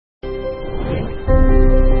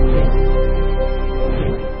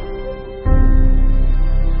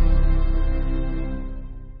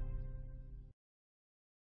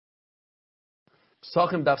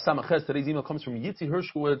Psachim Daf Samaches. Today's email comes from Yitzi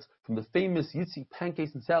Hershkowitz from the famous Yitzi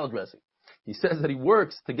Pancakes and Salad Dressing. He says that he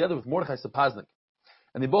works together with Mordechai Sapaznik,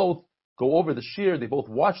 and they both go over the shir, they both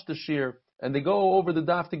watch the shir, and they go over the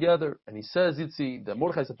daf together. And he says, Yitzi, that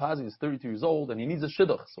Mordechai Sapaznik is 32 years old and he needs a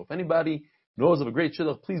shidduch. So if anybody knows of a great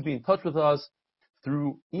shidduch, please be in touch with us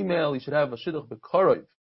through email. You should have a shidduch b'karov.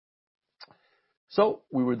 So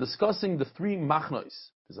we were discussing the three machnos.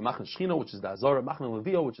 There's a machna Shechina, which is the Azara, machna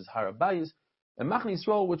Levia, which is Har Habayis, and machna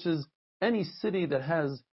Yisrael, which is any city that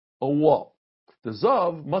has a wall. The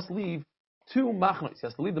Zav must leave two machnos. He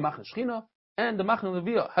has to leave the machna Shechina and the machna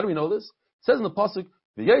Levia. How do we know this? It says in the pasuk,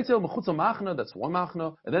 V'yetzel mechutza machna, that's one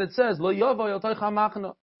machna, and then it says, Lo yava yotaycha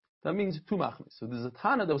machna. That means two machnas. So there's a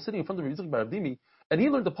Tana that was sitting in front of Yitzchak Bar Avdimi, and he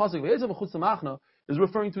learned the pasuk, V'yetzel mechutza machna, is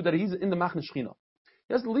referring to that he's in the machna Shechina.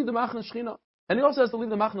 He has to leave the machna Shechina. And he also has to leave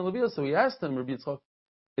the machna Levia, so he asked him, Rabbi Yitzchak,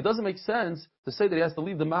 it doesn't make sense to say that he has to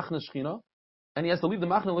leave the machna Shechina, and he has to leave the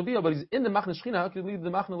machna Levia, but he's in the machna Shechina. How can he leave the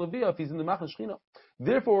machna Levia if he's in the machna Shechina?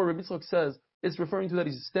 Therefore, Rabbi Yitzchak says, it's referring to that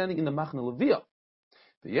he's standing in the machna Levia.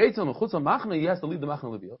 The Yetzel mechutza machna, he has to leave the machna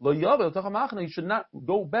Levia. Lo yavel tacha machna, he should not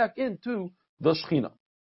go back into the Shechina.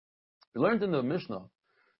 We learned in the Mishnah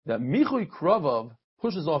that Michui Kravav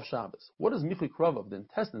pushes off Shabbos. What is Michui Kravav? The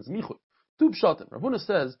intestines, Michui. Tu pshatim. Rav Huna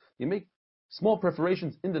says, you make small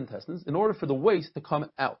perforations in the intestines in order for the waste to come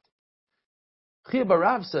out. Chia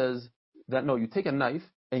Barav says that no, you take a knife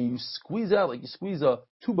and you squeeze out, like you squeeze a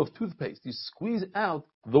tube of toothpaste, you squeeze out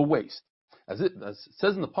the waste. As it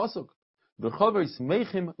says in the pasuk, the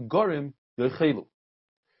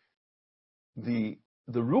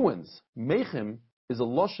ruins, mechim, is a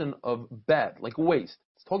lashon of bad, like waste.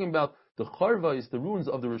 It's talking about the charvais, the ruins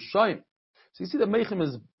of the Rishayim. So you see that mechim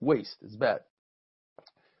is waste, it's bad.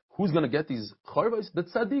 Who's going to get these charvais? The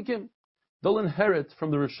tzaddikim. They'll inherit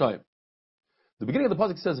from the Rishayim. The beginning of the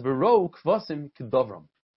pasuk says, "V'ro kvasim kedavram."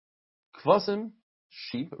 Kvasim,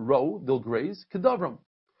 sheep, ro, they'll graze. Kedavram.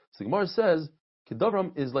 So the Gemara says,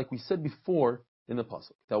 kedavram is like we said before in the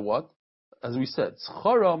pasuk. That what? As we said,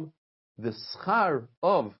 scharam, the schar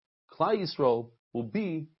of Klal Yisrael will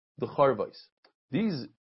be the charvais. These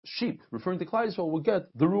sheep, referring to Klal Yisrael, will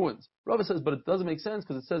get the ruins. Rava says, but it doesn't make sense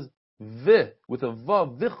because it says with a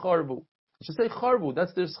vav, vicharvu. It should say charvu,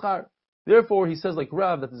 that's their schar. Therefore, he says like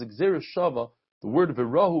Rav, that is Xeris Shava, the word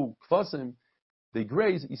virahu, kvasim, they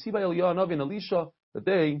graze. You see by Eliyahu Navi and Elisha that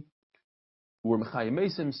they were Mechayim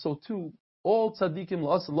Mesim, so too, all tzaddikim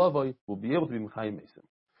la'as lavai will be able to be Mechayim Mesim.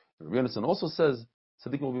 Rabbi Yonasan also says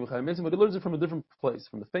tzaddikim will be Mechayim Mesim, but he learns it from a different place,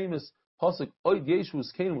 from the famous pasuk, Oid Yeshu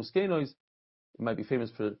Uskein Uskenois. It might be famous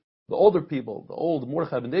for the older people, the old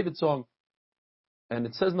Mordechai ben David song. And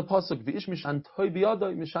it says in the pasuk, "V'ish mishantoi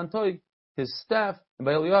biyadai mishantoi," his staff, and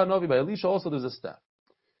by Eliyahu Navi, by Elisha also there's a staff.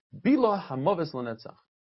 Bila hamaves lanetzach,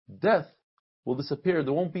 death will disappear.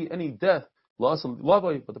 There won't be any death. But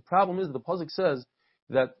the problem is that the pasuk says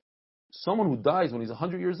that someone who dies when he's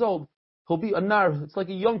 100 years old, he'll be a nar. It's like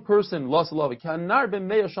a young person. So,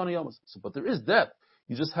 but there is death.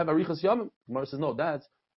 You just have arichas yamim. Gemara says no. That's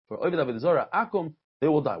for Ovid Avedazara Akum. They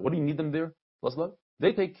will die. What do you need them there?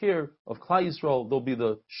 They take care of Klal Yisrael. They'll be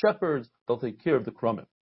the shepherds. They'll take care of the krumim.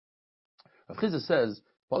 Rav Chizah says,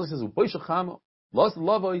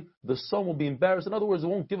 the sun will be embarrassed. In other words, it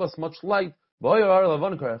won't give us much light. At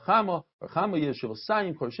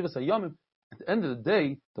the end of the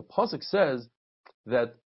day, the pasuk says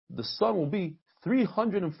that the sun will be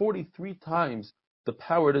 343 times the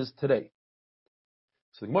power it is today.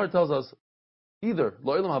 So the Gemara tells us, either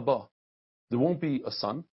Lo'ilam Haba, there won't be a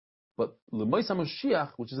sun, but L'maisa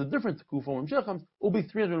Mashiach, which is a different kufa when Mashiach comes, will be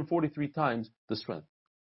 343 times the strength.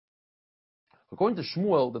 According to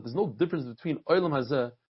Shmuel, that there's no difference between Olam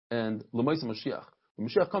Hazeh and L'maisa Mashiach. When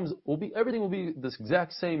Mashiach comes, everything will be the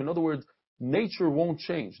exact same. In other words, nature won't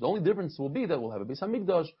change. The only difference will be that we'll have a Beis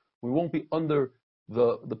Hamikdash. We won't be under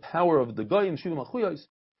the power of the Goyim, Shiva Machuyos.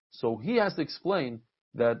 So he has to explain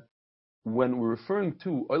that when we're referring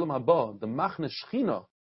to Olam Haba, the Machne Shechina,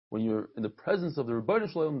 when you're in the presence of the Rebbeinu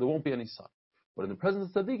Shalom, there won't be any sun. But in the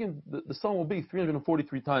presence of Tzaddikim, the sun will be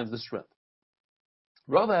 343 times the strength.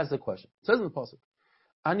 Rava asks a question. It says in the pasuk,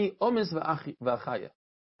 Ani omis v'achaya.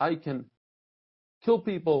 I can kill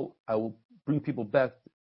people, I will bring people back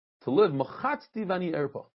to live. Machatzti v'ani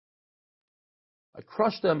erpa. I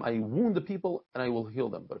crush them, I wound the people, and I will heal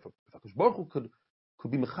them. But if HaKadosh Baruch Hu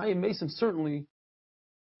could be Mechayim Mesim, certainly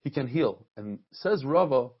he can heal. And says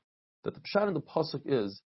Rava that the pshat in the pasuk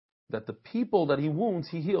is that the people that he wounds,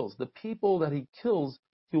 he heals. The people that he kills,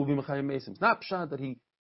 he will be Mechayim Mesim. It's not pshat that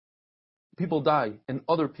people die and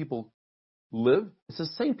other people live. It's the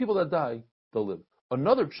same people that die, they'll live.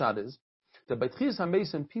 Another pshat is that by Tchias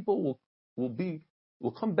HaMesim, people will be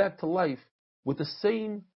will come back to life with the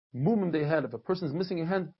same movement they had. If a person is missing a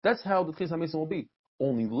hand, that's how the Tchias HaMesim will be.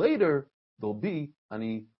 Only later, there'll be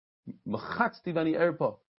ani mechatzti v'ani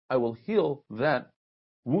erpa. I will heal that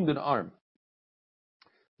wounded arm.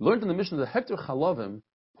 We learned in the Mishnah that Hector Chalavim,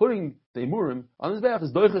 putting the Emurim on his back,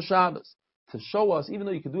 is Doicha Shabbos, to show us, even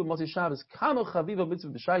though you can do it Motzei Shabbos, Kano Chaviva Mitzvah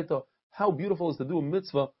B'Shaita, how beautiful it is to do a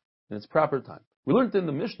mitzvah in its proper time. We learned in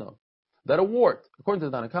the Mishnah that a wart, according to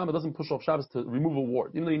the Tanna Kama, doesn't push off Shabbos to remove a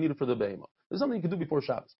wart, even though you need it for the Behemah. There's something you can do before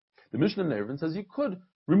Shabbos. The Mishnah in Eruvin says you could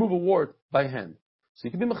remove a wart by hand. So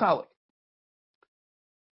you can be mechalik.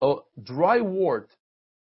 A dry wart,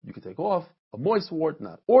 you can take off. A moist wart,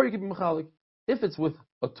 not. Or you can be mechalik. If it's with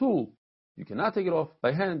a tool, you cannot take it off.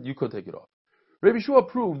 By hand, you could take it off. Rabbi Shua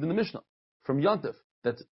proved in the Mishnah from Yantif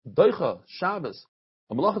that Doicha, Shabbos,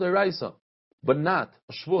 a Malacha D'Oraisa, but not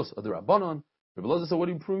a Shvus, a D'Rabbanan. Rabbi Elazar said, what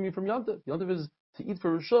do you prove me from Yantif? Yantif is to eat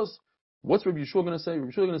for Rishus. What's Rabbi Yeshua going to say?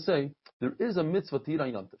 Rabbi Yeshua is going to say, there is a mitzvah to eat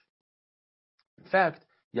on Yantif. In fact,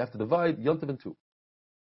 you have to divide Yantif in two.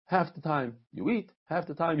 Half the time you eat, half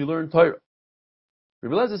the time you learn Torah.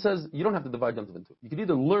 Rabbi Elazar says, you don't have to divide Yantif in two. You can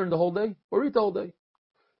either learn the whole day or eat the whole day.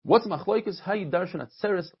 What's machlokes? How you darshan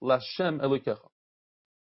atzeres l'Hashem Elokecha.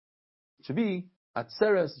 It should be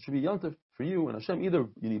atzeres, it should be Yantif for you and Hashem. Either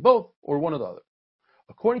you need both or one or the other.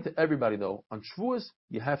 According to everybody though, on Shavuos,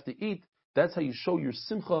 you have to eat. That's how you show your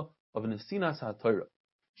simcha of nesinas ha'Torah.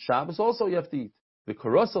 Shabbos also you have to eat. The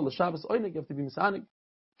karasa l'Shabbos oinig, you have to be misanig.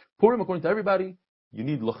 Purim, according to everybody, you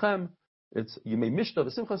need lochem. It's you may mishta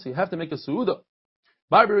v'simcha, so you have to make a suuda.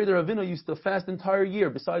 Barber Ravina used to fast the entire year,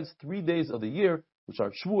 besides 3 days of the year, which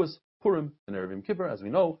are Shavuos, Purim, and Erev Yom Kippur. As we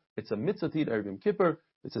know, it's a mitzvah to eat Erev Yom Kippur.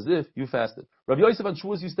 It's as if you fasted. Rabbi Yosef on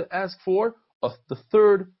Shavuos used to ask for the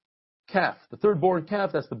third calf, the third born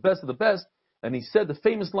calf. That's the best of the best. And he said the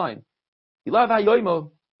famous line, Ilav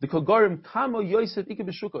hayoymo, the kogarim kamo Yosef ike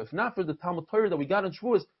b'shuka. If not for the Talmud Torah that we got on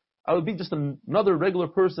Shavuos, I would be just another regular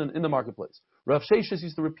person in the marketplace. Rav Sheshes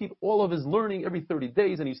used to repeat all of his learning every 30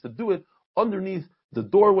 days, and he used to do it underneath the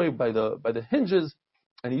doorway by the hinges,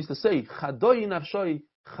 and he used to say, Chadoyi nafshoyi,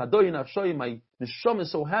 my neshama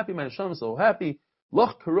is so happy, my neshama is so happy,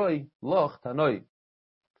 loch karoi, loch tanoi.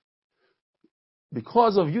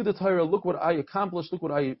 Because of you, the Torah, look what I accomplished, look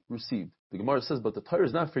what I received. The Gemara says, but the Torah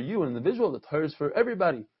is not for you, an individual, the Torah is for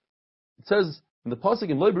everybody. It says in the pasuk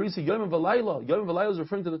in Loi Berisi, Yom V'Layla is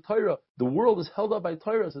referring to the Torah. The world is held up by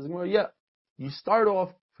Torah. Says the Gemara, yeah, you start off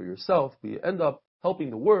for yourself, but you end up helping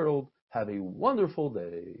the world. Have a wonderful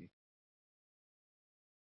day.